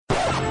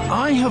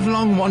I have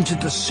long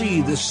wanted to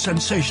see this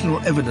sensational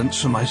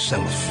evidence for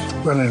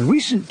myself. Well, in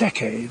recent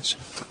decades,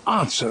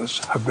 answers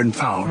have been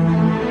found.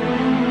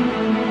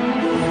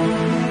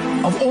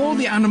 Of all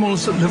the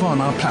animals that live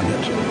on our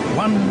planet,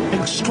 one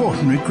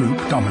extraordinary group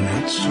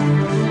dominates.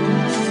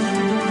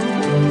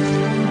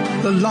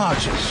 The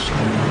largest,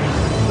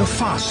 the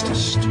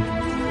fastest,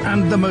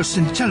 and the most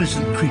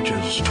intelligent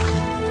creatures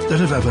that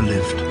have ever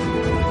lived.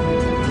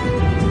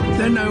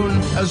 They're known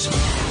as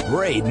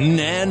Braden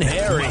and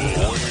Harry.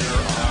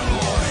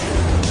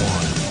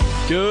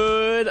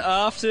 Good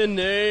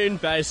afternoon,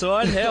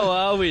 Bayside. How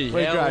are we?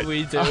 How are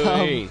we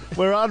doing?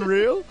 We're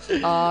unreal.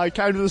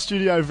 Came to the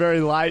studio very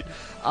late.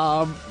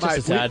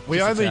 Just a tad.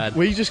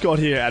 We just got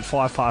here at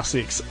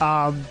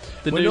 6:05.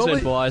 The news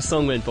went by, a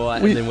song went by,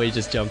 and then we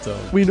just jumped on.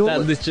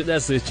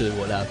 That's literally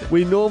what happened.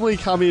 We normally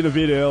come in a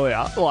bit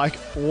earlier, like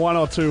 1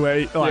 or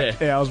 2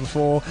 hours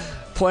before.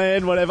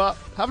 Plan, whatever.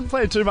 Haven't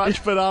planned too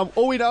much, but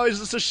all we know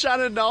is it's a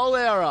Shannon Noel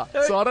hour.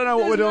 So I don't know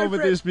what we're doing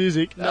with this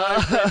music. No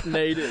prep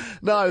needed.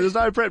 No, there's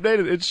no prep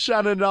needed. It's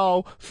Shannon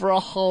Noel for a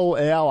whole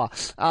hour.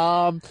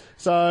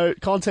 So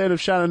content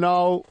of Shannon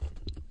Noel,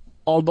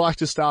 I'd like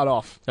to start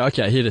off.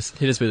 Okay, hit us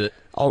with it.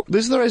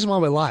 This is the reason why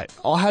we're late.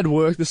 I had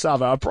work this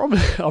other. I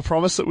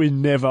promise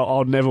that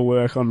I'll never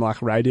work on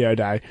like radio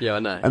day. Yeah, I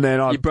know. And then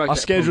I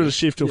scheduled a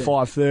shift till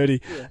 5:30,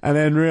 and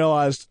then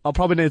realised I'll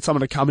probably need someone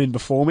to come in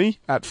before me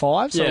at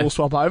 5, so we'll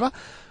swap over.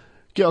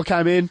 Girl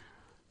came in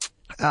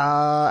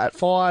at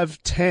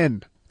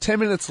 5:10. 10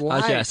 minutes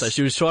late. Okay, so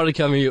she was trying to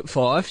come here at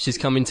 5. She's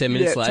come in 10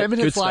 minutes late. 10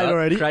 minutes late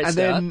already. Great and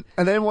start.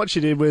 then what she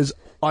did was,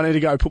 I need to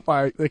go put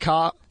the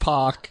car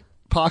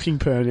parking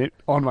permit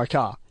on my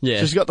car. Yeah.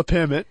 So she's got the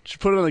permit. She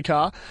put it on the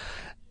car.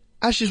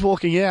 As she's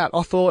walking out,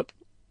 I thought,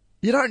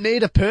 you don't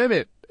need a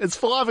permit. It's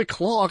 5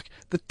 o'clock.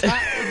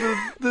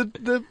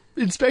 The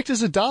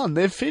inspectors are done.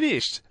 They're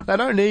finished. They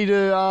don't need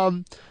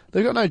to.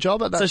 They've got no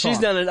job at that time. So she's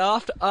done it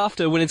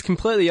after when it's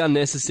completely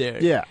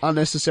unnecessary. Yeah,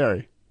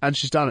 unnecessary. And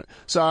she's done it.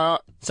 So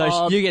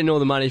you're getting all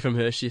the money from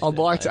her shift. I'd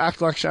like to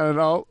act like Shannon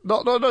Noel.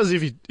 Not as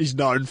if he's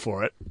known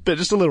for it, but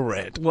just a little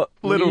red. What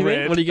are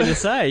you going to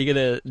say? You're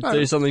going to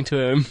do something to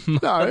her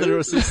mother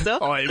or sister?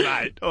 Oi,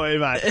 mate.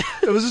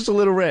 It was just a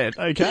little red,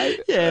 okay?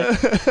 Yeah.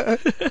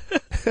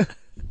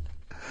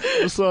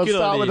 So I'll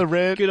start with a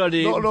red. Good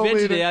idea.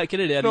 Vent it out.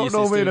 Get it out of your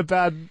system. Not normally in a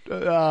bad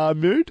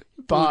mood,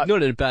 but...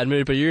 Not in a bad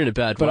mood, but you're in a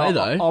bad way,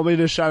 though. I'm in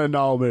a Shannon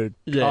Noel mood.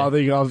 Yeah. I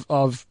think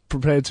I've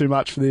prepared too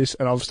much for this,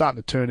 and I'm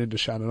starting to turn into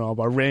Shannon Noel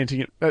by ranting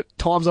it. At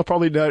times I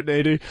probably don't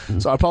need to,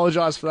 so I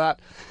apologise for that.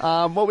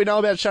 What we know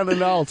about Shannon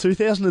Noel,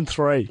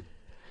 2003.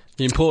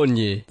 The important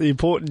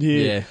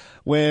year.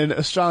 When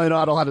Australian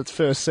Idol had its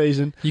first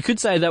season. You could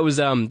say that was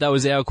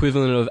our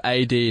equivalent of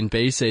AD and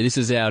BC. This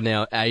is our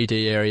now AD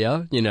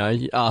area,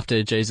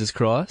 after Jesus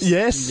Christ.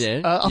 Yes.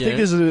 Yeah. I think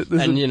there's a...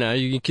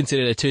 you can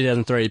consider that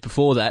 2003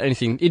 before that,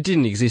 it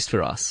didn't exist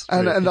for us.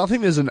 And I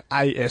think there's an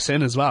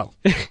ASN as well.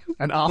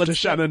 And after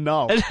Shannon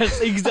Noel. That's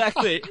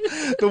exactly.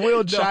 The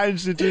world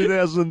changed in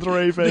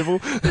 2003,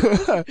 people.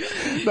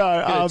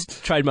 No,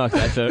 trademark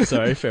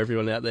that for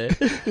everyone out there.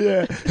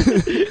 Yeah.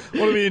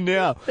 What are we in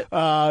now?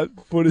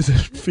 What is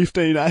it?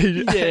 15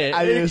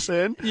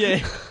 ASN? Yeah.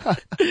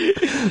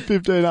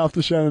 15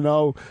 after Shannon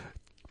Noel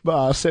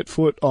set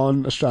foot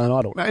on Australian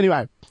Idol. Now,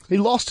 anyway, he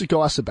lost to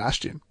Guy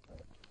Sebastian.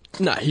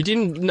 No, he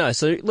didn't. No,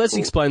 so let's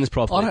explain this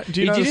properly.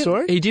 Do you know the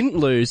story? He didn't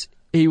lose.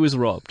 He was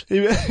robbed.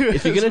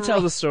 If you're going to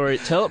tell the story,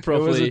 tell it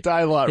properly. It was a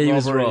daylight robbery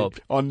was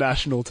robbed on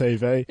national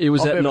TV. It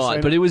was at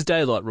night, but it was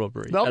daylight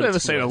robbery. No, I've never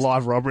seen a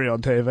live robbery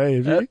on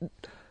TV, have you?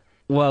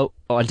 Well,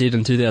 I did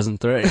in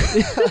 2003.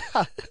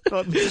 I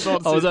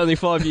was only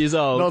 5 years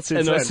old. Not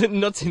since then.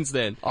 Not since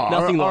then.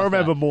 I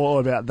remember more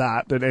about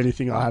that than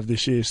anything I have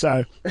this year.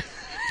 So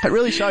it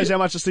really shows how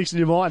much it sticks in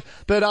your mind.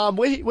 But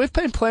we've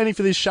been planning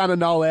for this Shannon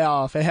Noel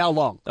hour for how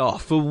long? Oh,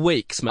 for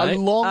weeks, mate. A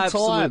long time.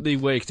 Absolutely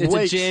weeks. It's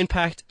a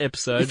jam-packed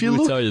episode,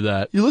 we'll tell you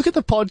that. You look at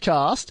the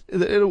podcast,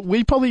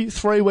 we probably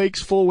 4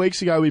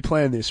 weeks ago we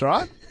planned this,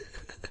 right?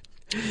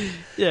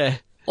 Yeah.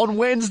 On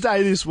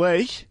Wednesday this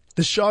week...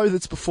 The show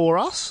that's before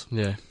us,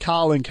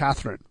 Carl and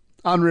Catherine.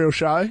 Unreal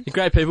show.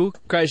 Great people,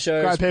 great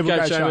shows. Great people,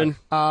 great showman.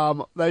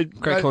 Show.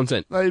 Great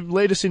content. They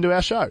lead us into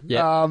our show.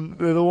 Yeah.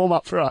 They're the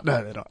warm-up for us.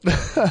 No, they're not.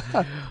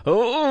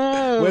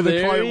 We're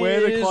the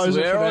closer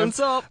we're for them. On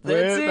top.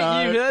 That's it.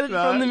 You've heard it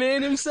from the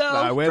man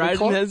himself. No,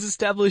 Braden has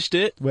established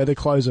it. We're the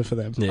closer for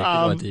them.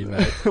 Yeah, good idea,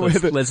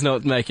 mate. Let's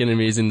not make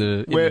enemies in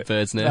the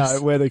bird's nest.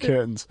 No, we're the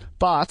curtains.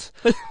 But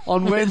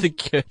on Wednesday...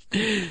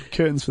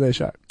 curtains for their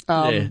show.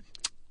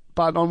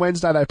 But on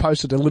Wednesday they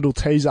posted a little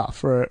teaser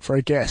for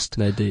a guest.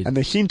 They did. And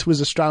the hint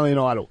was Australian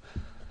Idol.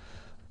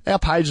 Our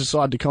page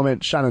decided to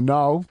comment Shannon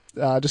Noel,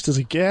 just as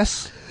a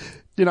guess.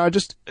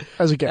 Just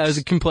as a guess. As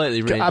a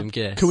completely random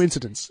guess.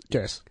 Coincidence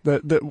guess.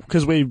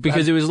 Because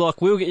it was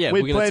like, we're going to talk about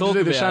it. We planned to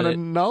do the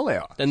Shannon Noel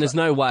hour. And there's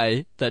no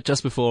way that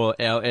just before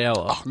our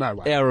hour,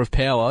 hour of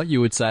power,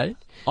 you would say.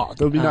 Oh,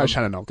 there would be no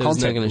Shannon Noel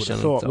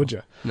content, would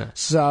you? No.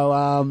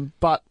 So,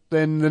 but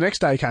then the next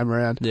day came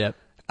around. Yeah.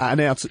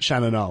 announced that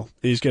Shannon Knoll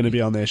is going to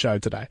be on their show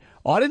today.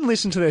 I didn't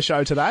listen to their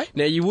show today.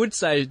 Now, you would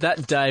say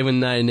that day when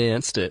they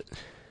announced it.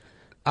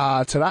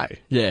 Today.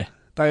 Yeah.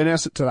 They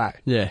announced it today.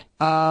 Yeah.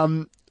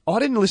 I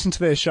didn't listen to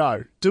their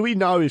show. Do we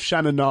know if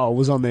Shannon Knoll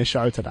was on their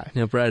show today?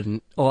 Now,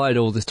 Braden, I had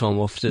all this time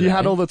off today. You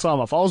had all the time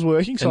off. I was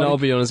working, so And I'll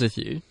be honest with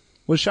you,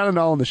 was Shannon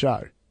Knoll on the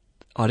show?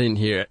 I didn't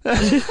hear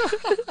it.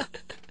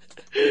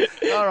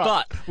 All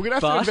right. But we're going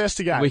to have to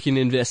investigate. We can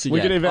investigate.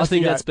 We can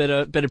investigate. I think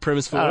that's better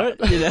premise for All it.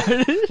 right. You know?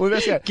 We'll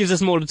investigate. Gives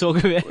us more to talk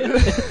about.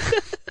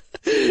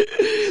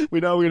 We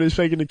know we're going to be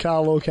speaking to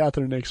Carl or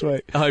Catherine next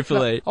week.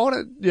 Hopefully.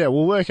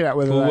 We'll work it out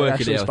whether We'll they work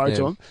actually it out. spoke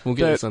to Yeah. him. We'll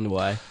get But this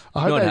underway.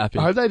 I hope Not they, happy.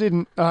 I hope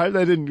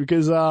they didn't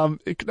because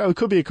it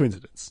could be a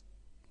coincidence.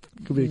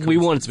 Could be a coincidence. We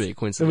want it to be a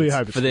coincidence. We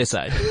hope it's for their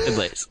sake, at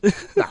least.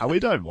 Nah, we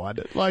don't mind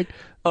it. Like,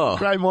 Oh.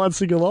 great minds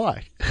think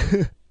alike.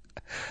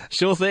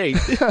 Sure thing.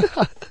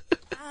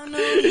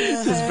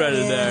 This is Brad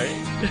and Harry.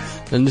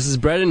 And this is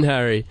Brad and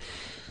Harry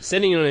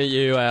sending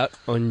you out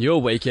on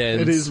your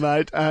weekends. It is,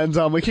 mate. And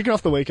we're kicking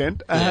off the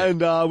weekend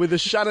and with the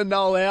Shannon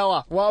Knoll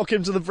Hour.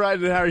 Welcome to the Brad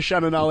and Harry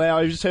Shannon Knoll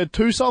Hour. You've just heard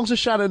 2 songs of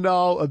Shannon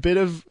Knoll, a bit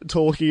of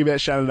talking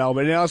about Shannon Knoll,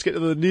 but now let's get to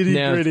the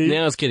nitty-gritty.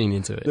 Now it's getting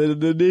into it.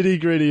 The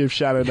nitty-gritty of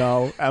Shannon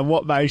Knoll and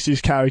what makes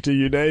his character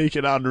unique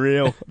and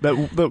unreal.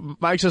 that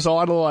makes us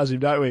idolise him,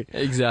 don't we?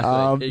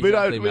 Exactly. We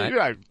Exactly, don't mate. we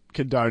don't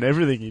condone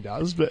everything he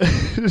does, but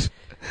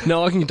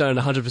No, I can condone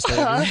 100%.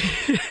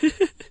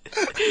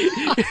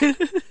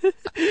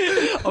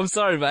 I'm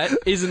sorry, mate.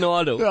 He's an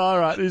idol. all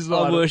right, he's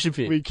not. I worship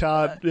him. We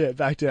can't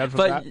back down from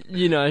But, that.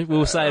 you know,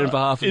 we'll say it on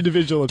behalf of...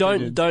 Individual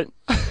opinion.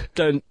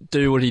 Don't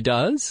do what he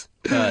does.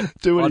 But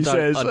Do what I he don't-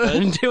 says. I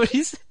don't do what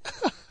he says.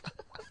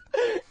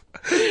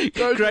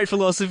 Great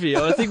philosophy.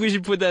 I think we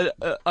should put that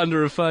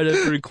under a photo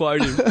for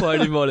quote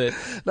him on it.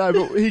 No,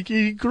 but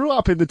he grew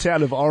up in the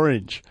town of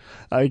Orange,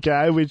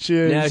 okay, which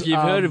is... Now, if you've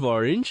heard of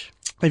Orange,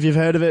 If you've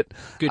heard of it...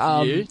 good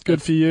for you.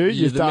 Good for you. You're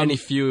You've the done... many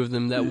few of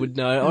them that would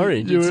know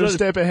Orange. You It's were a not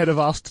step ahead of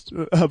us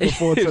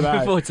before today.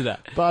 Before today.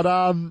 But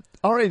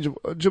Orange, do you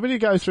want me to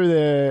go through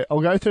their...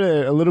 I'll go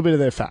through a little bit of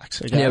their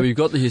facts, okay? Yeah, we've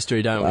got the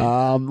history, don't we?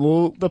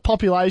 Well, the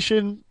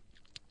population,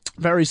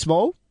 very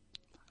small.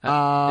 Is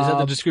that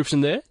the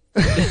description there?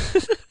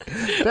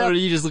 Or are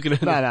you just looking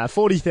at it? No,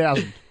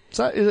 40,000.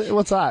 So,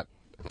 what's that?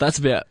 That's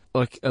about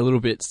like a little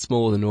bit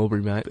smaller than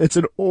Albury, mate. It's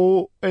a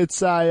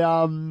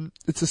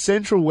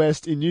central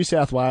west in New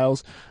South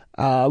Wales.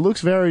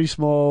 Looks very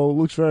small.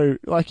 Looks very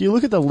like you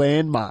look at the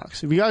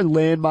landmarks. If you go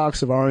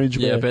landmarks of Orange,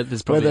 Yeah, I where, bet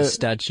there's probably where a the,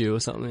 statue or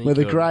something. where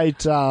the or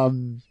great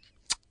Shannon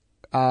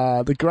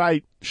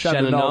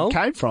Shannon Knoll Knoll?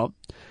 came from.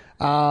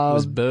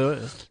 was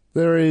birthed.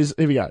 There is.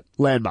 Here we go.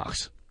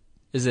 Landmarks.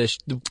 Is there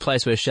the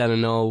place where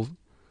Shannon Knoll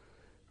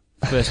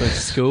first went to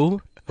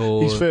school?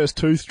 Or His first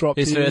tooth dropped.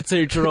 his here. first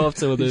two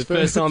drops, or the His first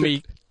first- time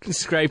he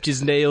scraped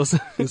his knee or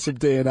something? There's some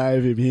DNA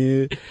of him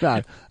here.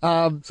 No.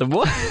 So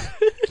what?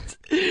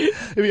 Here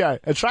we go.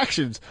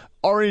 Attractions.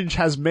 Orange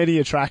has many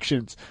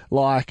attractions,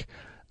 like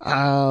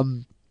a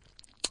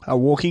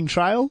walking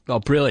trail. Oh,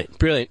 brilliant,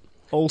 brilliant.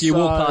 Also, Do you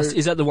walk past?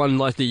 Is that the one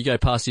like that you go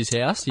past his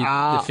house, the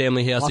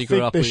family house I you grew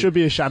think up there with? should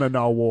be a Shannon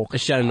Knoll walk. A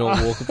Shannon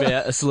Knoll walk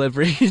about a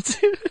celebrity.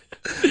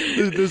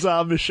 There's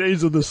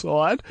machines on the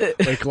side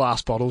where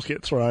glass bottles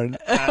get thrown,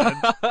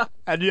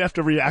 and you have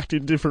to react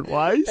in different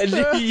ways. And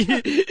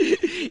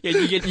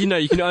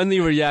you can only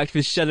react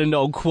with Shannon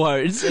Knoll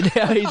quotes and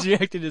how he's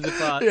reacted in the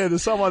past. Yeah,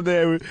 there's someone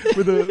there with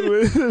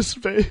a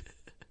speed.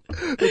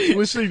 That's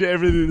listening to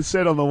everything that's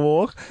said on the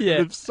walk.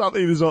 Yeah. If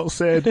something is not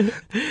said,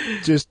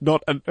 just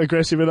not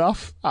aggressive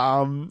enough,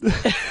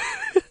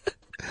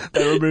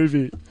 they remove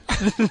you.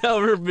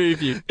 They'll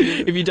remove you.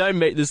 If you don't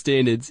meet the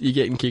standards, you're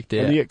getting kicked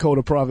out. And you get called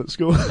a private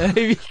school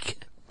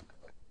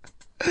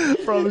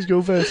private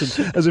school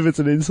person, as if it's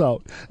an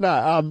insult.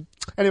 No,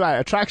 anyway,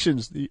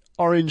 attractions. The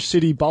Orange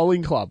City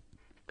Bowling Club.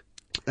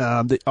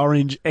 The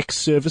Orange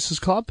Ex-Services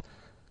Club.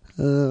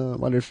 I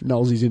wonder if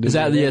Knowlesy's into Is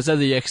that that.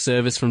 the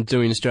ex-service from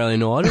doing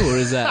Australian Idol, or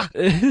is that...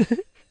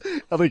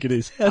 I think it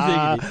is.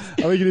 I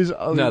think it is.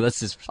 No, that's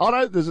just... Oh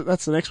no,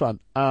 that's the next one.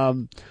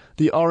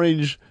 The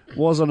Orange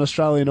was on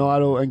Australian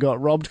Idol and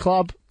got robbed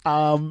club.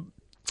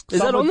 Is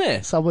that on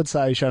there? Some would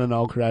say Shannon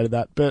Knoll created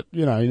that, but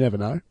you never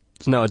know.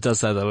 No, it does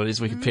say that on his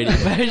Wikipedia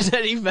page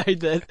that he made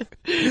that.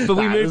 But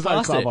we moved there's no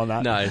past club it. on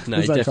that. No, There's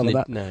no club definitely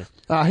on that.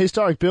 no.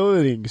 Historic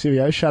buildings. Here we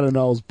go. Shannon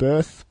Knoll's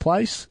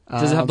birthplace.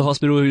 Does it have the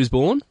hospital where he was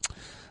born?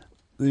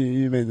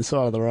 You mean the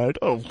side of the road?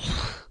 Oh,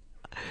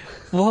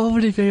 Why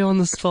would he be on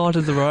the side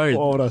of the road?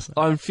 what would I say?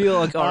 I feel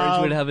like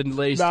Orange would have at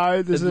least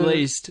no, there's a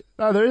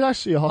there is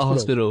actually a a hospital.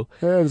 hospital.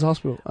 Yeah, there's a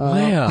hospital.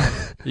 Wow.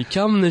 You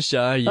come on the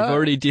show, you've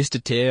already dissed a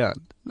town.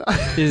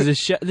 This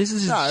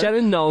is No.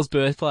 Shannon Knoll's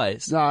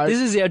birthplace. No. This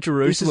is our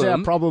Jerusalem. This is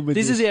our problem with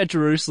This this. is our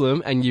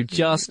Jerusalem, and you're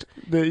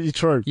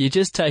True.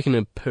 taking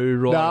a poo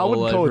right No, I all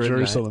wouldn't call over it mate.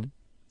 Jerusalem.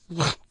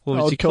 What I would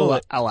you would call call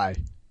it LA.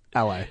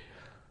 LA.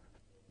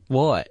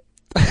 Why?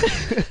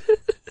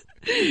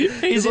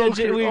 He's all our,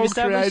 cre- we've all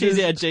established he's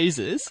creators- our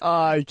Jesus.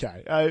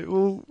 Okay.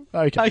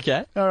 Okay.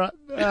 Okay. All right.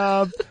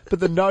 But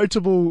the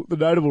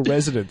notable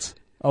residents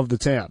of the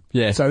town.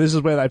 Yeah. So this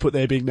is where they put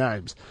their big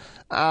names.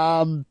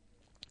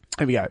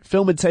 Here we go.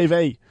 Film and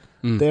TV.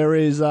 There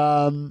is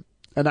an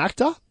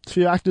actor, a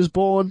few actors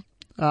born.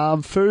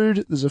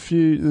 Food. There's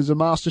a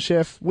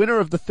MasterChef winner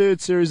of the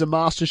 3rd series of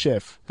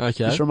MasterChef.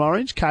 Okay. She's from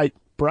Orange, Kate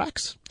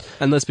Brax.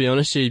 And let's be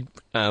honest, she,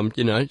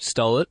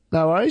 stole it,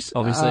 No worries.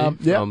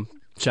 obviously, from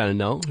Shannon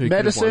Knoll. Who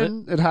could've won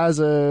Medicine. It has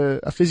a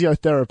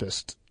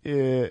physiotherapist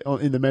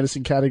in the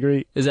medicine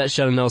category. it. Is that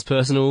Shannon Knoll's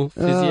personal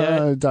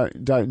physio?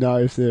 Don't know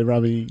if they're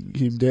rubbing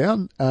him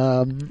down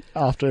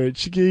after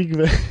each gig.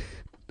 But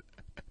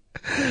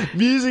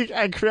music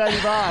and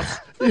creative arts.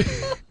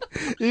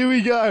 Here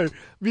we go.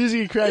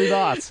 Music and creative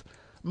arts.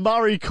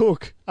 Murray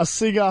Cook, a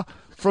singer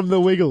from the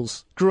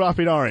Wiggles, grew up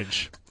in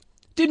Orange.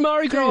 Did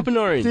Murray grow up in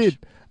Orange? Did.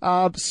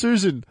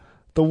 Susan,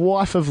 the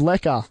wife of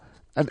Lecker,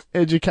 an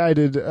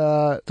educated...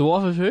 The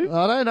wife of who?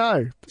 I don't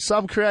know.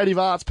 Some creative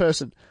arts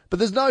person. But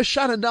there's no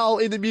Shannon Knoll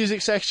in the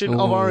music section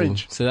of Ooh,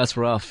 Orange. So that's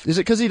rough. Is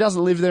it because he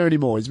doesn't live there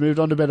anymore? He's moved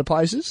on to better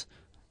places?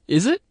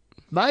 Is it?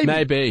 Maybe.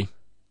 Maybe.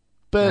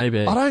 But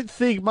Maybe. I don't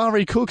think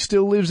Murray Cook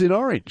still lives in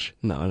Orange.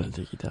 No, I don't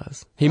think he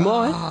does. He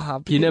might.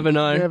 But You never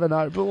know. You never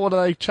know. But what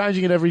are they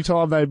changing it every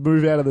time they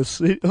move out of the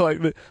city? Like,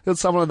 there's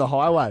someone on the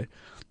highway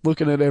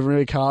looking at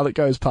every car that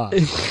goes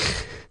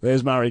past.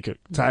 There's Murray Cook.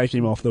 Take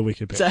him off the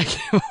Wikipedia. Take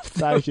him off.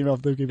 Take him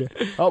off the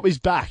Wikipedia. Oh, he's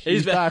back.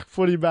 He's back.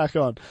 Put him back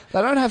on.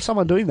 They don't have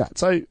someone doing that.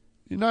 So,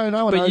 no one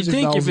But knows you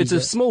think if it's a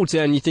Knowles is small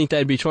town, you think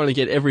they'd be trying to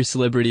get every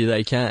celebrity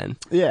they can.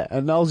 there. Yeah,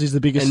 and Knowles is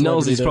the biggest And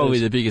Knowles celebrity is there probably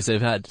is. the biggest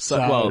they've had. So,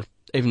 So- well,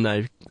 even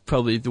though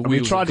probably the And we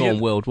wheels have gone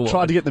worldwide.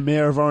 tried to get the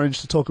mayor of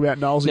Orange to talk about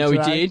Knowles No, we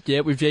today. did. Yeah,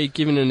 we've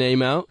given an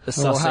email, a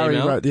sus Harry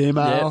email. wrote the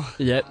email.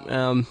 Yep.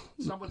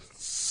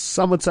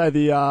 Some would say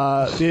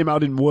the email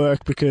didn't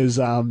work because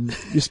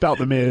you spelt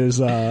the mayor's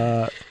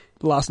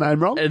last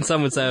name wrong. And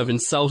some would say I've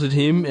insulted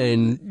him,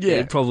 and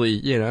Yeah. probably,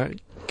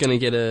 gonna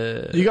get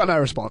a. You got no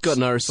response. Got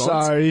no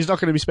response. So he's not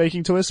going to be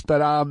speaking to us. But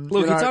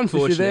Look, it's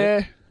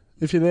unfortunate.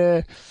 If you're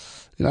there,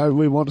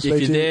 we want to If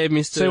speak you're to there, you.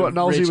 Mr. See what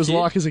Knowlesy Rich was Kid.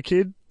 like as a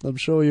kid. I'm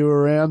sure you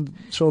were around.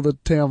 I'm sure the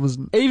town was.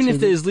 Even if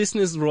there's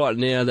listeners right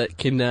now that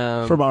can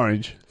from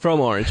Orange. From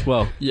Orange,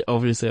 well, yeah,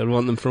 obviously I'd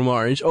want them from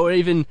Orange, or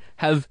even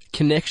have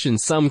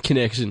some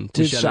connection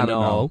to With Shannon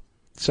Knoll,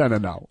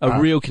 Shannon Knoll.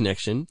 a real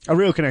connection. A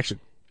real connection.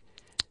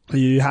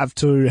 You have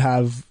to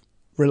have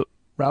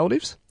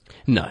relatives.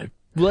 No,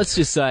 let's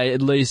just say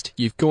at least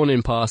you've gone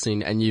in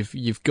passing and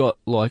you've got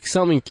like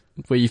something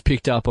where you've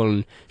picked up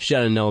on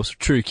Shannon Knoll's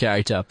true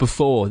character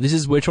before.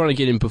 We're trying to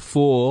get him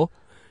before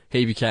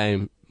he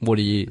became what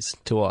he is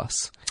to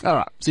us. All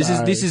right. This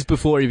is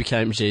before he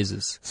became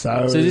Jesus.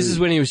 So this is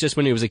when he was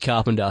a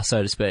carpenter,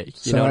 so to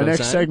speak. You So know our what I'm next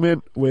saying?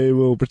 segment, we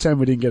will pretend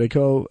we didn't get a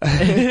call. we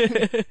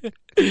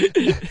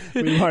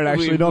won't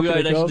actually not we get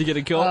won't a call. actually get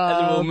a call,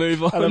 and then we'll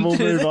move on. And then we'll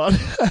move on.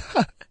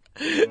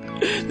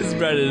 This is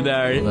Brandon and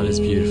Harry. That is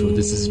beautiful.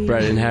 This is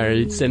Brandon and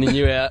Harry sending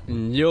you out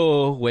in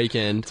your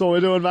weekend. That's what we're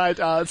doing, mate.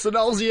 It's the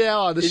Knowlesy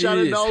Hour, the It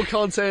Shannon is. Knoll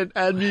content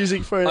and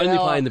music for an Only hour.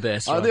 playing the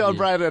best, Only right on here.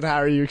 Brandon and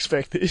Harry you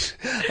expect this.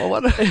 I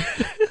wonder...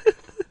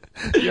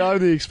 You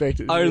only expect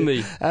it.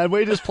 Only. And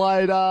we just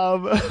played,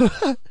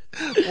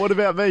 What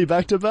About Me,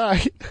 back to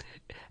back.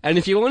 And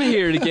if you want to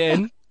hear it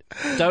again,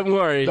 don't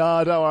worry.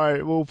 No, don't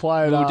worry. We'll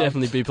play it. We'll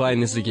definitely be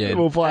playing this again.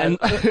 We'll play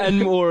and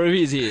more of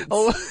his hits.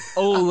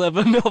 All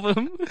 11 of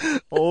them.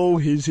 all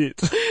his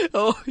hits.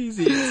 All his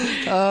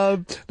hits.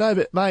 No,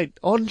 but mate,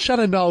 on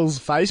Shannon Knoll's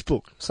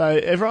Facebook, so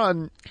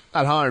everyone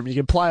at home, you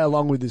can play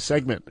along with this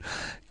segment.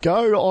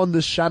 Go on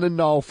the Shannon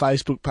Knoll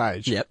Facebook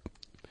page. Yep.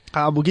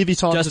 We'll give you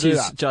time to do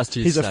that. Just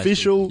his his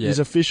official, Facebook. Yep. his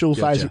official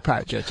Gotcha. Facebook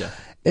page. Gotcha.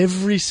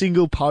 Every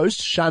single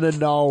post Shannon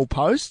Knoll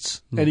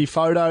posts, any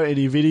photo,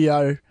 any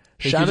video,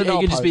 Shannon Knoll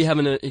He could posts.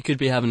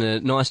 be having a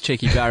nice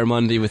cheeky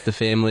barramundi with the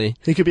family.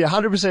 He could be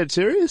 100%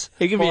 serious.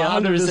 He could be or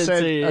 100% a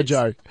serious.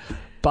 joke.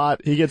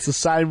 But he gets the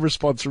same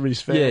response from his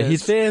fans. Yeah,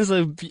 his fans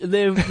are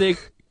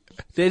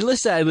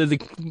let's say they're the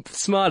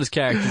smartest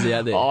characters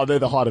out there. Oh, they're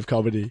the height of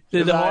comedy.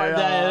 They're They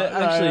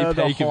actually are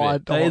the peak of height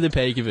it. They're the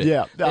peak of it.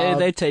 Yeah.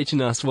 They're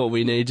teaching us what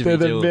we need to They're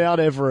be the doing. Mount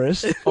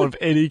Everest of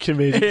any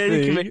comedic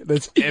Any thing comedic-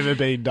 that's ever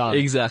been done.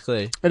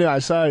 Exactly. Anyway,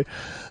 so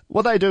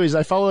what they do is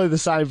they follow the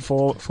same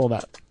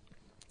format.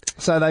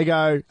 So they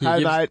go, Yeah, hey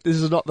give us- mate, this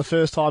is not the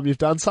first time you've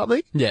done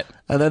something. Yep.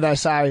 And then they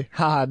say,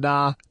 haha,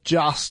 nah,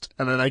 just,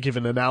 and then they give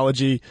an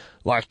analogy,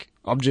 like,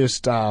 I'm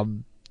just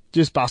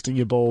busting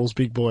your balls,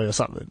 big boy, or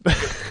something.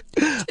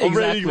 I'm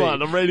reading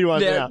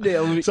one now.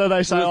 So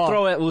they say,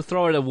 we'll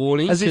throw out a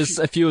warning As if because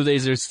a few of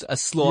these are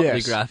slightly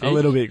yes, graphic. a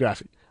little bit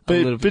graphic.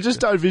 little But bit just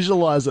don't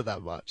visualise it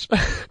that much.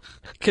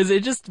 Because they're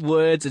just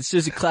words. It's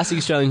just a classic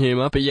Australian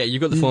humour. But yeah,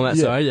 you've got the format.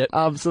 Yeah. Sorry.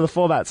 Yep. So the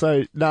format,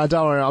 don't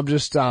worry, I'm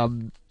just, Yeah.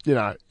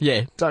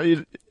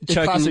 it's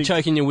classic.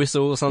 Choking your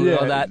whistle or something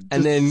like that. And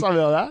just then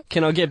something like that.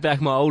 can I get back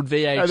my old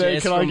VHS? And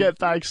then can I from- get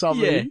back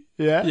something?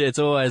 Yeah. Yeah, it's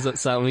always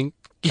something.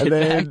 Get And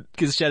back then-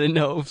 because Shannon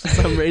Knoll for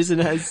some reason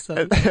has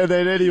something. And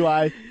then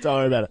anyway, don't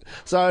worry about it.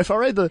 So if I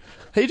read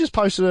he just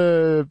posted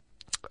a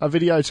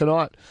video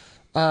tonight,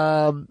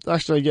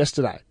 actually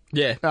yesterday.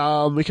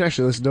 Yeah. We can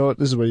actually listen to it.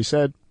 This is what he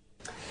said.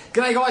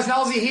 G'day guys,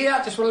 Nolsey here.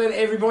 Just want to let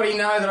everybody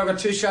know that I've got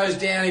 2 shows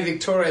down in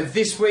Victoria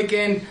this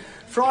weekend.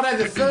 Friday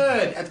the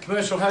 3rd at the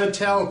Commercial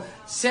Hotel,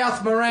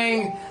 South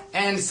Morang,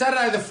 and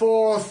Saturday the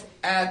 4th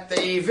at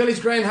the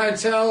Village Green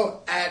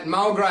Hotel at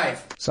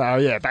Mulgrave. So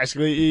yeah,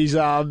 basically he's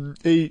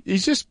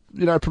just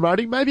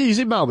promoting. Maybe he's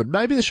in Melbourne.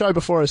 Maybe the show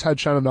before us had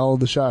Shannon Noll on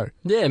the show.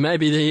 Yeah,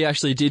 maybe he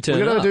actually did turn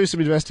We're going up. to do some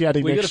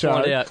investigating We're next going show.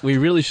 to find out. We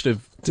really should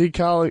have. Did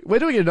Carly? We're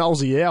doing a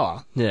Knowlesy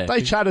hour. Yeah.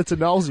 They chatted to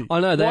Knowlesy. I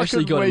know, they Why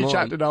actually couldn't got him we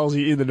chat on. to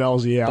Knowlesy in the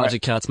Knowlesy hour?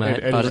 Budget cuts, mate.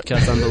 Anyway. Budget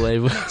cuts,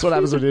 unbelievable. That's what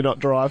happens when you not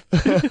drive.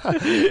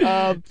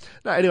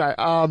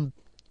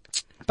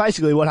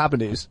 Basically what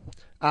happened is,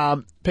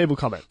 people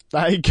comment.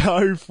 They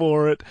go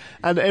for it,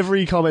 and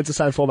every comment's the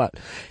same format.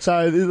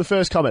 So the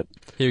first comment.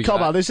 Here we go.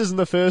 Cobber, this isn't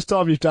the first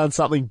time you've done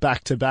something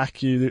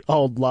back-to-back, you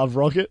old love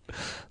rocket.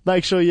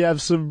 Make sure you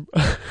have some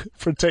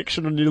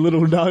protection on your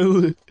little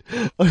nose.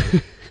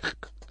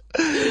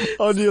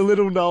 On your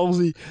little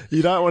nosey.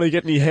 You don't want to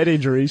get any head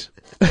injuries.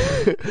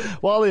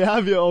 While you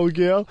have your old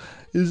girl,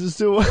 is it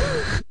still...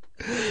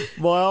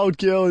 My old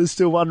girl is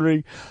still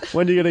wondering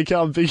when you're going to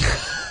come pick...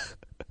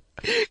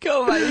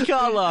 Come on, mate. You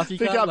can't laugh. You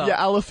Pick can't up laugh. your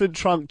elephant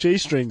trunk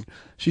G-string.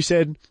 She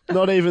said,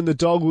 not even the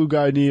dog will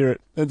go near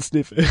it and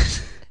sniff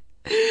it.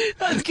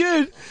 That's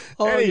good.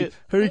 I like Eddie, it.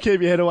 who keep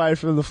your head away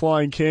from the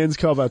flying cans,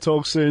 Cobber?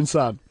 Talk soon,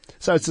 son.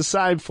 So it's the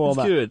same That's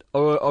format. good.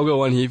 I'll go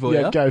one here for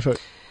Yeah, you. go for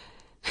it.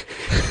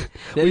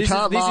 Now, We this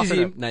can't is laugh at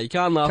him. it. No, you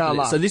can't laugh Can't at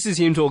laugh. it. So this is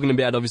him talking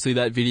about, obviously,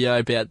 that video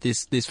about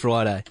this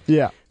Friday.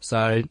 Yeah,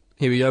 So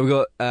here we go. We've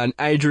got an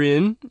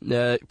Adrian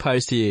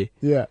post here.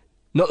 yeah.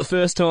 Not the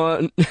first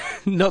time,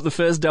 not the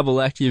first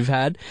double act you've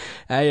had.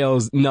 Hey,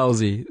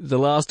 Nolsey. The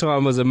last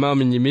time was a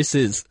mum and your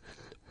missus.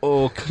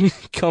 Or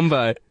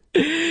combo.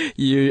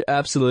 You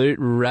absolute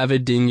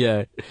rabid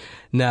dingo.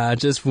 Nah,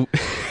 just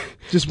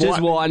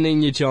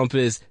widening your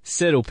chompers.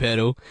 Settle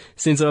pedal.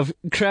 Since I've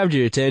grabbed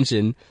your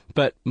attention,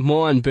 but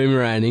mine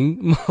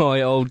boomeranging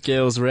my old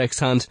girl's Rex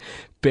Hunt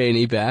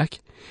beanie back.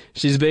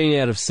 She's been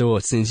out of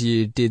sorts since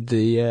you did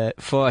the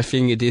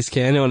 5-finger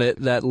discount on it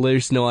that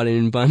loose night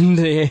in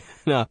Bundy.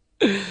 No.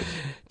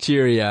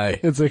 Cheerio.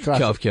 It's a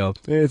classic. Cop.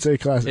 It's a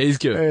classic. He's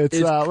good. Let's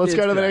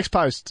go to the great. next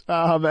post.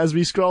 As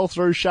we scroll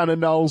through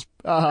Shannon Noll's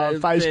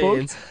Facebook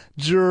fans.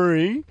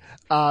 during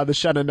the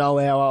Shannon Noll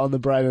Hour on the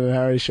Braden and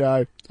Harry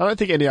Show. I don't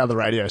think any other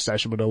radio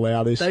station would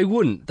allow this. They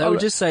wouldn't. They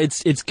would just say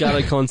it's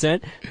gutter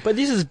content. But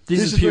this is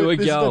pure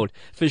gold.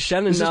 For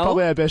Shannon This is Noll,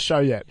 probably our best show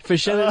yet. for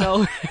Shannon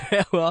Noll,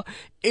 well,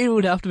 it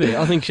would have to be.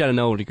 I think Shannon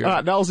Noll would agree. All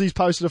right, Nollsy's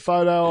posted a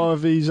photo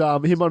of his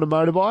him on a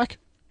motorbike.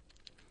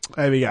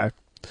 There we go.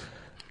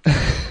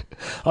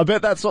 I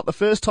bet that's not the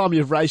first time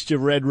you've raced your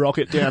red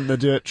rocket down the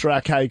dirt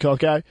track, hey,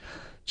 Coco.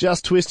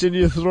 Just twisting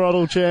your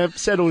throttle, champ.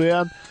 Settle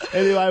down.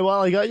 Anyway,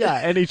 while I got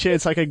any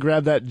chance I can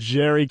grab that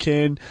jerry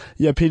can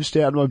you pinched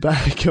out my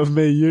back of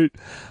me ute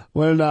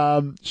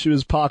when she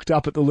was parked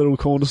up at the little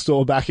corner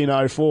store back in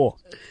 04.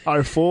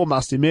 04,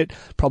 must admit,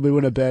 probably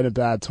wouldn't have been a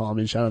bad time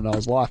in Shannon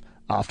Noll's life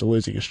after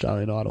losing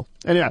Australian Idol.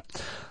 Anyway,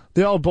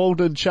 the old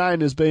Baldwin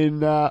chain has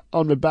been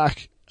on the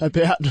back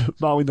about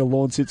mowing the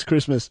lawn since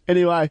Christmas.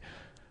 Anyway,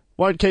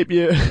 won't keep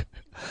you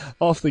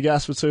off the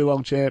gas for too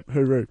long, champ.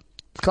 Hooroo.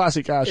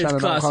 Classic It's Shannon Noll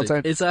classic.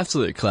 content. It's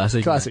absolute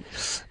classic. Classic.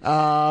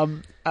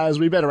 As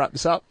we better wrap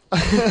this up.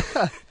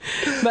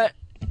 But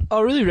I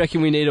really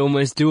reckon we need to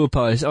almost do a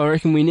post. I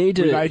reckon we need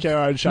to We make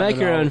our own Shannon make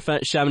our Noll own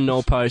Shannon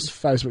Noll post.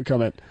 Facebook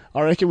comment.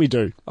 I reckon we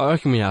do. I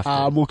reckon we have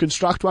to. We'll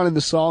construct one in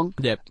the song.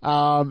 Yep.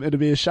 It'll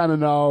be a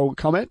Shannon Noll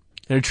comment.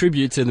 And a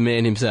tribute to the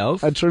man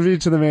himself. A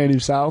tribute to the man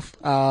himself.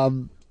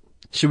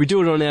 Should we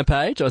do it on our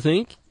page, I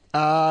think?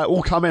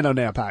 We'll comment on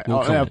our page.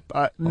 We'll comment.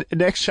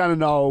 Next Shannon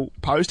Noll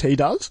post he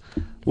does.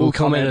 We'll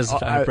comment as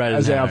Brad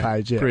as and our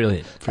Harry. page. Yeah.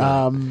 Brilliant.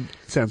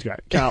 Sounds great.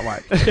 Can't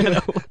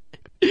wait.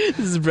 This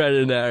is Brad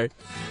and Harry.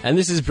 And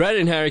this is Brad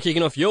and Harry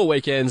kicking off your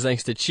weekends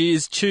thanks to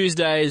Cheers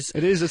Tuesdays.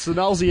 It is. It's the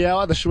Nollsy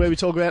Hour, the show where we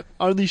talk about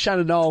only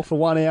Shannon Noll for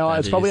 1 hour. That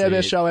It's probably is our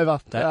best it. show ever.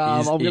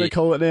 That is I'm going to it.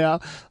 call it now.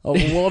 A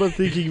lot of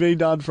thinking being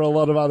done for a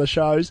lot of other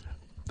shows.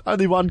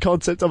 Only one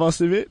concept, I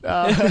must admit,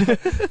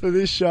 for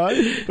this show.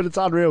 But it's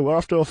unreal. We're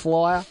off to a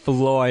flyer.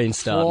 Flying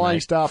start, Flying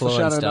mate. start for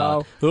Shannon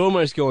Noll. We're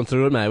almost going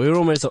through it, mate. We're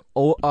almost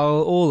all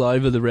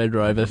over the Red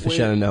Rover for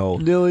Shannon Noll.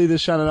 Nearly the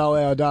Shannon Noll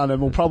Hour done,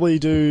 and we'll probably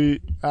do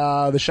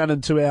the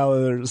Shannon 2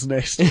 hours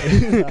next. No,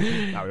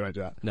 we won't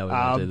do that. No, we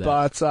won't do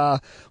that.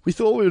 But we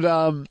thought we'd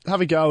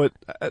have a go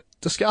at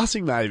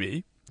discussing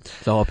maybe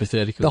The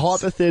hypotheticals. the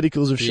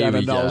hypotheticals of Here Shannon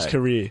we go. Noll's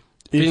career.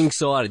 Getting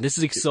exciting.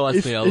 This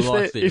excites me. I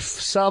like If this.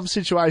 some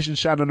situation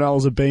Shannon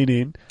Knowles had been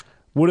in,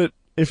 would it,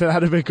 if it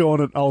had been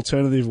gone an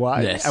alternative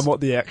way, Yes. and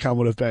what the outcome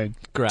would have been?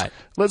 Great.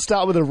 Let's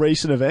start with a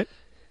recent event,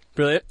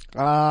 Brilliant.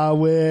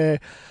 where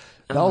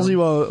Knowlesy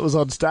was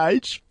on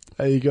stage.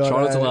 You got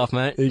Try not to laugh,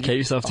 mate. you- Keep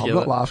yourself I'm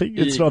together. not laughing.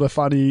 It's You- not a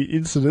funny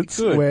incident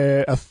Good.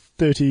 where a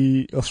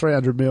 30 or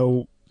 300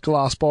 ml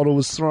glass bottle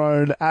was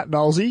thrown at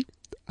Knowlesy.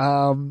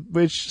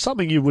 which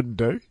something you wouldn't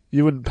do.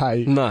 You wouldn't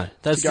pay No,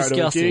 that's to go to a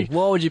disgusting. gig.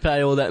 Why would you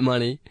pay all that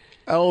money?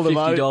 all the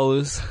money.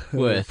 $50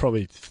 worth.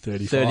 Probably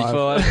 35.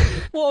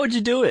 35. Why would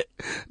you do it?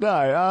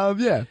 No,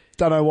 yeah.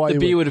 Don't know why The you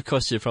beer would. would have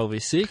cost you probably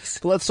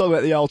 $6. But let's talk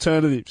about the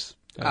alternatives.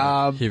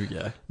 Here we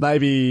go.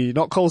 Maybe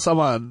not call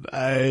someone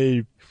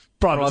a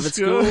private Private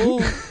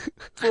school.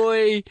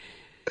 Boy.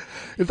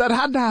 If that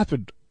hadn't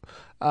happened,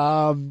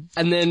 And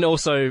then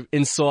also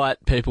incite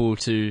people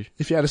to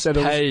if you had said it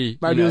was, pay,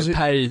 maybe it was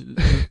pay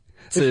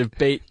to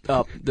beat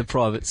up the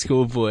private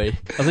school boy.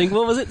 I think,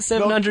 what was it,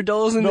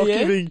 $700 in not the end?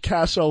 giving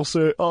cash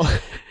also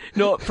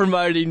Not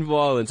promoting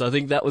violence. I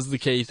think that was the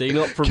key thing.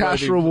 Not promoting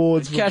cash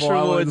rewards for cash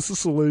violence, rewards the to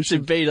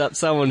solution. beat up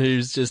someone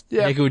who's just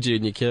Yeah. heckled you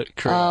in your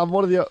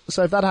career.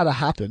 So if that had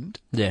happened,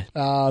 Yeah.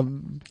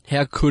 um,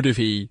 How could have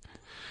he,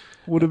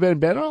 would have been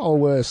better or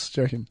worse,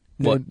 do you reckon?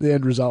 What? The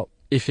end result.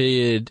 if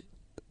he had,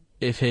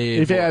 If he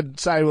had,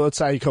 let's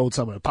say he called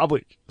someone a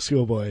public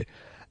schoolboy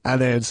and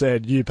then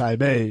said, you pay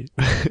me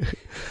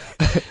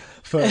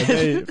for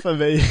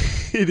me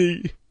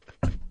hitting.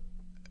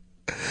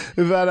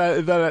 If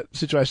that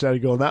situation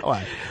had gone that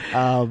way.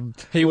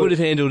 he would have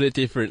handled it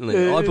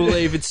differently. I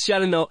believe it's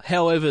Shannon.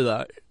 However,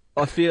 though,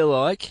 I feel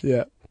like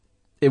Yeah.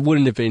 it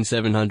wouldn't have been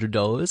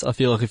 $700. I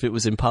feel like if it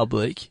was in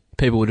public,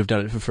 people would have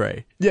done it for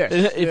free. Yeah.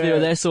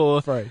 If they saw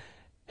Free.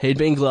 he'd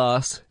been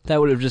glass, they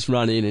would have just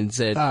run in and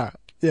said,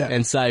 Yeah.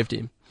 and saved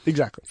him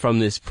Exactly. from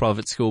this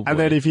private school boy. And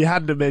then if you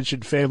hadn't have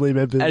mentioned family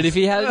members. And if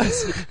he had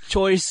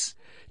choice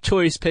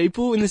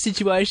people in the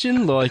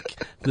situation,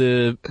 like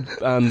the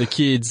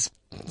kid's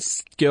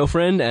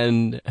girlfriend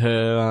and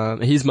her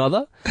his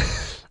mother,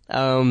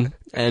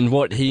 and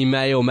what he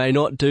may or may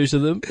not do to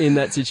them in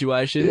that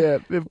situation. Yeah,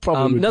 it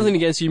probably would nothing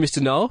against you,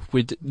 Mr. Noel.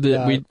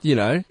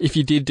 If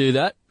you did do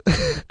that,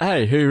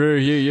 hey,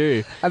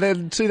 you. And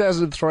then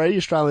 2003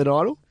 Australian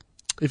Idol,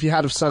 if you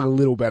had have sung a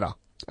little better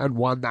and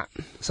won that.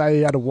 Say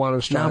you had have won No,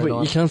 Australian but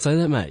Idol. you can't say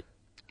that, mate.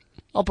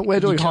 Oh, but we're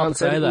doing You can't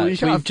say hypothetical. that. You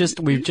can't-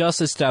 We've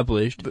just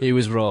established he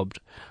was robbed.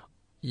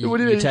 What do you mean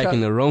You're you taking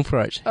can't- the wrong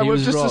approach. And He we've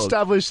was just robbed.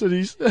 established that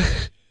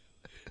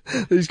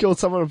he's called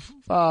someone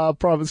a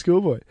private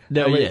schoolboy.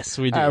 No, And yes,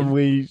 we did. And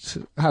we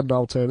had an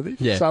alternative.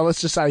 Yeah. So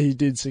let's just say he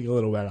did sing a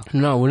little better.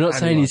 No, we're not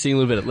saying Anyway. he's singing a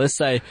little bit. Let's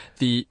say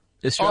the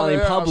Australian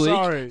Oh, yeah, public.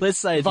 sorry. Let's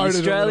say the Voted a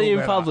little Australian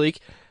better. public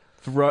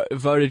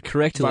voted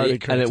correctly, Voted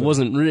and correctly. it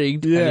wasn't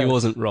rigged, Yeah. and he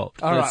wasn't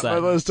robbed. All let's right,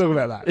 say. well, let's talk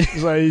about that.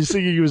 So his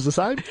singing was the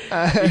same.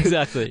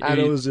 Exactly. And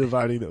it was the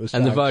voting that was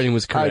And the changed. voting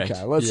was correct.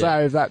 Okay, let's Yeah.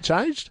 say if that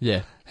changed,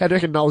 Yeah. how do you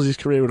reckon Knowles'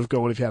 career would have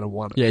gone if he had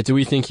won it? Yeah. Do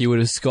we think he would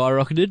have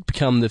skyrocketed,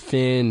 become the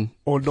fan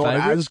Or not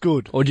favourite? as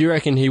good? Or do you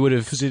reckon he would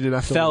have 'Cause he didn't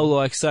have to fell win.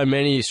 like so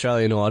many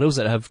Australian idols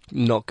that have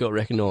not got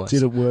recognised?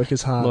 Didn't work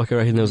as hard. Like I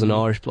reckon there was an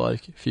Irish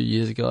bloke a few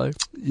years ago.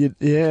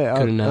 Yeah.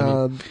 Couldn't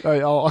name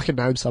I can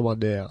name someone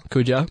now.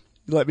 Could ya?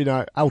 Let me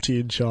know.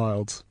 Altian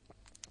Childs.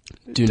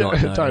 Do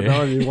not know. Don't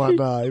know. He won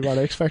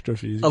X Factor a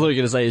few years I thought ago. you were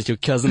going to say he's your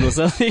cousin or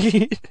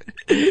something.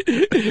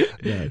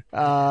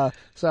 No.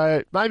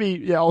 So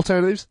maybe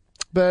alternatives.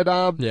 But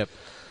Yep.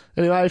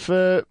 anyway,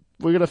 we're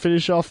going to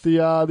finish off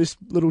the this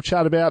little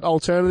chat about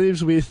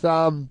alternatives with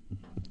an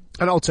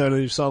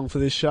alternative song for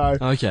this show.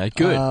 Okay,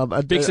 good.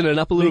 Mixing it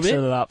up a little Mixing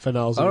bit. it up for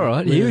Knowles. All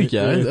right, here we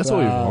go. That's what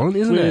we want,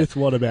 isn't it? With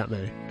What About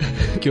Me?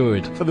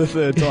 Good. For the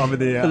third time in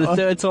the hour. For the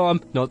third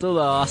time, not the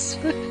last.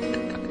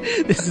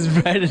 This is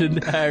Brandon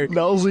and Harry.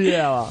 Knowles the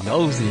hour.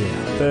 Knowles the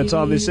hour. Third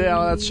time this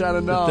hour. That's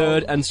Shannon Knoll.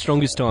 Third and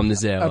strongest time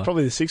this hour.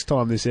 Probably the sixth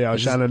time this hour.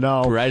 Shannon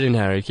Knoll. Brad and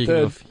Harry kicking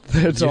Third, off.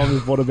 third time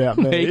is What About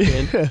Me?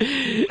 Weekend.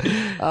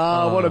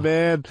 What a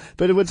man.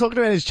 But we're talking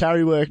about his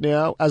charity work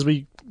now as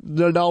we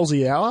the Knowles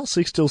the hour,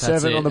 6 till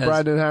 7 on the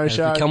Brandon and Harry as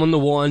show. we come on the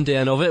wind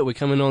down of it. We're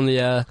coming on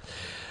the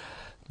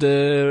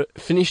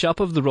finish up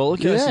of the roller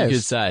coaster, Yes. you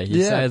could say. You'd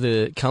Yeah. say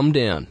the come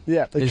down.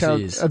 Yeah, This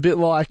is. a bit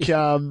like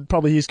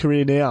probably his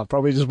career now,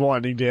 probably just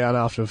winding down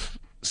after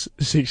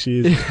 6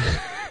 years.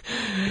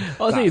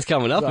 I think it's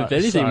coming up, if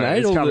anything, sorry, mate.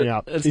 it's All coming the-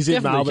 up. It's He's in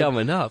definitely Melbourne.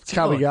 coming up. It's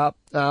coming up.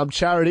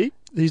 Charity.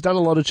 He's done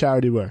a lot of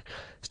charity work.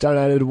 He's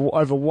donated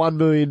over $1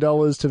 million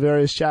to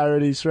various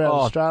charities throughout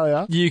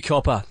Australia. You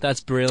copper.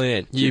 That's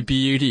brilliant. You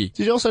beauty.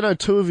 Did you also know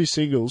 2 of his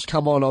singles,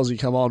 Come On Aussie,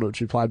 Come On,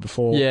 which we played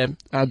before, Yeah.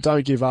 and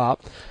Don't Give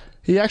Up,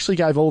 he actually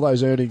gave all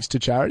those earnings to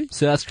charity.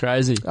 So that's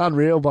crazy.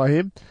 Unreal by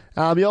him.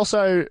 He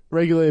also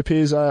regularly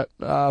appears for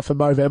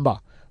Movember.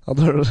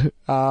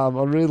 I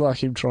really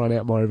like him trying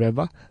out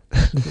Movember.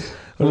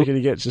 I'm going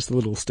to get just a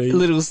little Steve. A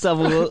little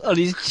stubble on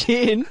his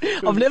chin.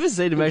 I've never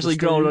seen him actually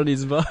grow it on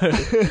his bone.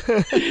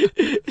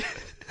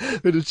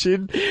 Bit of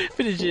chin.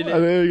 Bit of chin.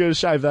 And then we're going to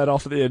shave that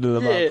off at the end of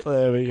the Yeah. month.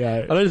 There we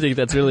go. I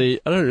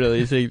don't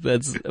really think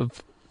that's a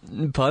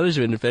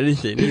punishment, if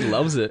anything. He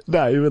loves it.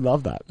 No, you would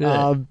love that.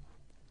 Yeah.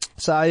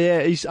 So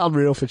yeah, he's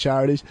unreal for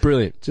charities.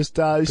 Brilliant. Just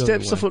he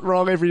steps the way. foot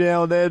wrong every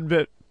now and then,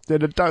 but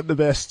then it don't the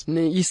best.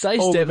 Now, you say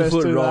All step the the best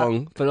foot do that.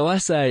 wrong, but I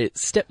say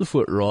step the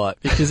foot right,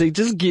 because it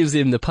just gives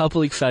him the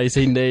public face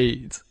he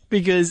needs.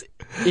 Because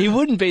he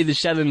wouldn't be the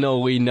Shannon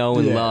Knoll we know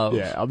and love.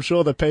 Yeah, I'm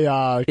sure the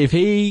PR If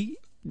he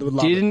would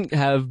love it. didn't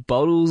have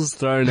bottles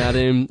thrown at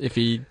him, if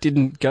he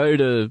didn't go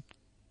to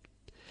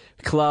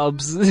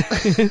clubs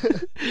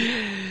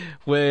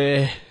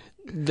where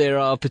there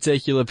are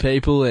particular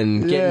people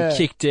and getting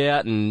kicked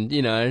out and,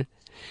 you know...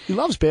 He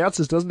loves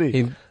bouncers, doesn't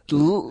he?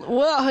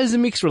 Well, has a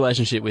mixed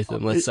relationship with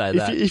them, let's say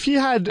that. If you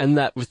had... And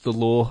that with the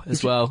law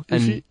as well,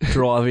 and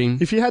driving.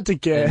 If you had to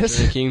guess...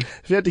 Drinking.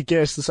 If you had to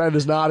guess, the same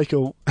as an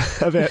article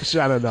about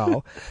Shannon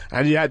Noll,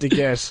 and you had to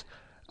guess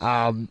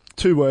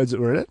 2 words that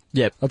were in it.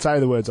 Yep. I'll tell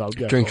you the words I would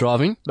go Drink for.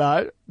 driving.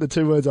 No, the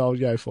 2 words I would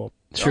go for.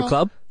 Strip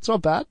club. It's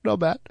not bad, not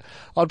bad.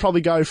 I'd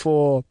probably go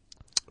for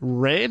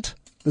rant.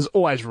 There's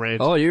always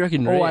rant. Oh, you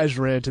reckon rant? Always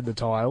rant in the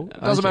title.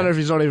 Doesn't Okay. matter if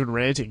he's not even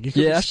ranting. You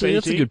could be actually,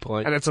 that's a speaking, good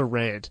point. And it's a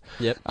rant.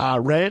 Yep.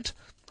 Rant,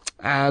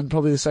 and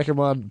probably the second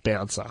one,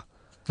 bouncer.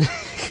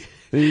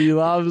 He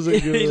loves a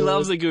good... He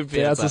loves a good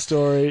bouncer.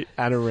 story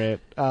and a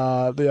rant.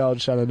 The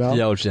old Shannon Noll.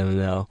 The old Shannon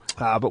Noll.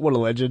 But what a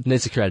legend.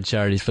 Needs to create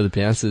charities for the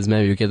bouncers.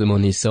 Maybe we'll get them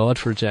on his side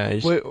for a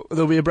change.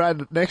 There'll be a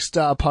brand next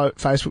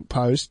Facebook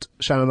post,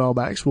 Shannon Noll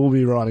Max. We'll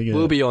be writing it.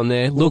 We'll be on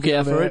there. Look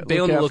out for it. Be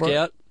on the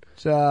lookout.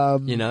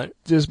 You know.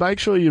 Just make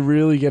sure you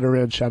really get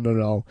around Shannon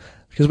Noll.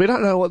 Because we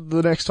don't know what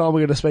the next time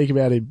we're going to speak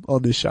about him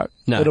on this show.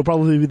 No. It'll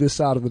probably be the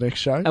start of the next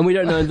show. And we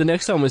don't know the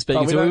next time we're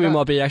speaking to him. We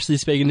might be actually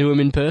speaking to him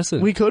in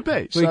person. We could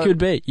be. We could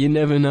be. You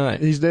never know.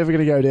 He's never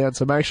going to go down,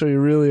 so make sure you're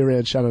really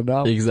around Shannon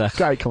Noll. Exactly.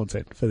 Great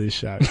content for this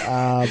show.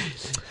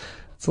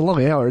 It's a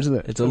long hour, isn't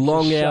it? It's a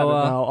long Shannon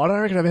hour. Noll. I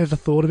don't reckon I've ever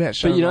thought about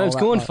Shannon But you know, Noll it's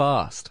that gone much.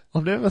 fast.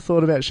 I've never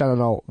thought about Shannon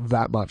Noll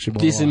that much in my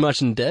This life. is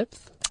much in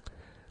depth.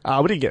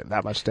 We didn't get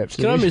that much depth.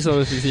 Can I be honest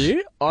with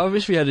you? I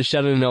wish we had a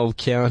Shannon Noll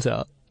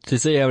counter to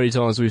see how many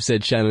times we've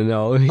said Shannon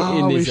Noll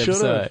in we this should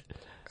episode.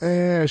 have.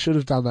 Yeah, I should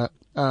have done that.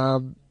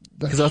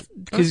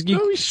 Because No,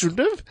 we shouldn't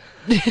have.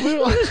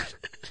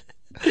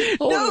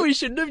 No, we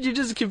shouldn't have. You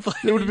just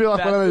completely. It would be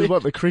like one of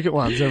those, the cricket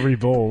ones, every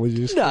ball. You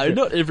just No,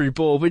 not every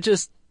ball, but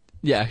just.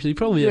 Yeah, actually,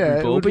 probably Yeah, every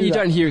it ball. would But be you that.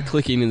 don't hear it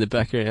clicking in the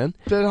background.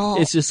 But,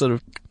 It's just sort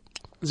of.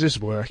 it's just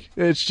work.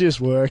 It's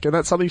just work. And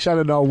that's something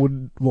Shannon Noll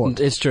wouldn't want.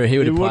 It's true. He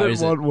would He wouldn't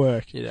oppose want it.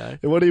 work. You know,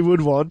 And what he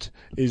would want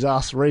is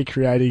us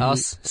recreating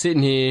us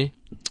sitting here,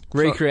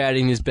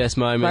 recreating his best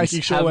moments,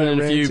 Making sure having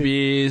we're a few ranting.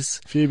 beers.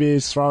 a few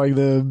beers, throwing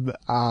them.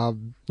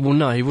 Well,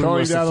 no, he wouldn't Throwing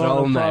want us to down throw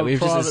on him, a mate. We've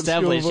just private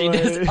established he school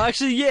does. boy.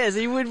 Actually, yes,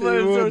 he would. He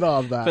would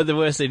love that. But the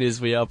worst thing is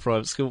we are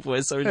private school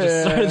boys, so we just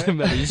Yeah. throw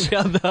them at each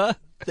other.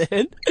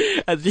 Then,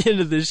 at the end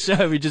of the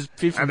show, we just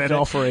piff And then them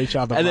offer each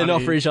other and then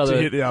money offer each other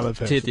to hit the other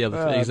person. To hit the other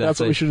exactly. That's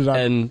what we should have done.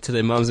 And to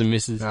their mums and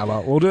missus.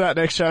 Well, we'll do that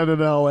next Shannon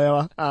Noll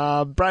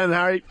hour. Brandon,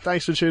 Harry,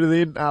 thanks for tuning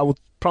in. We'll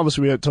promise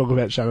we won't talk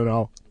about Shannon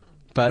Noll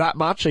But that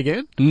much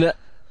again, no,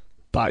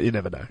 but you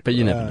never know. But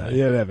you never know.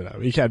 You never know.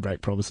 You can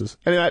break promises.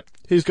 Anyway,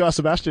 here's Guy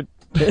Sebastian.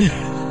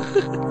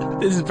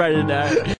 this is Brandon Harry.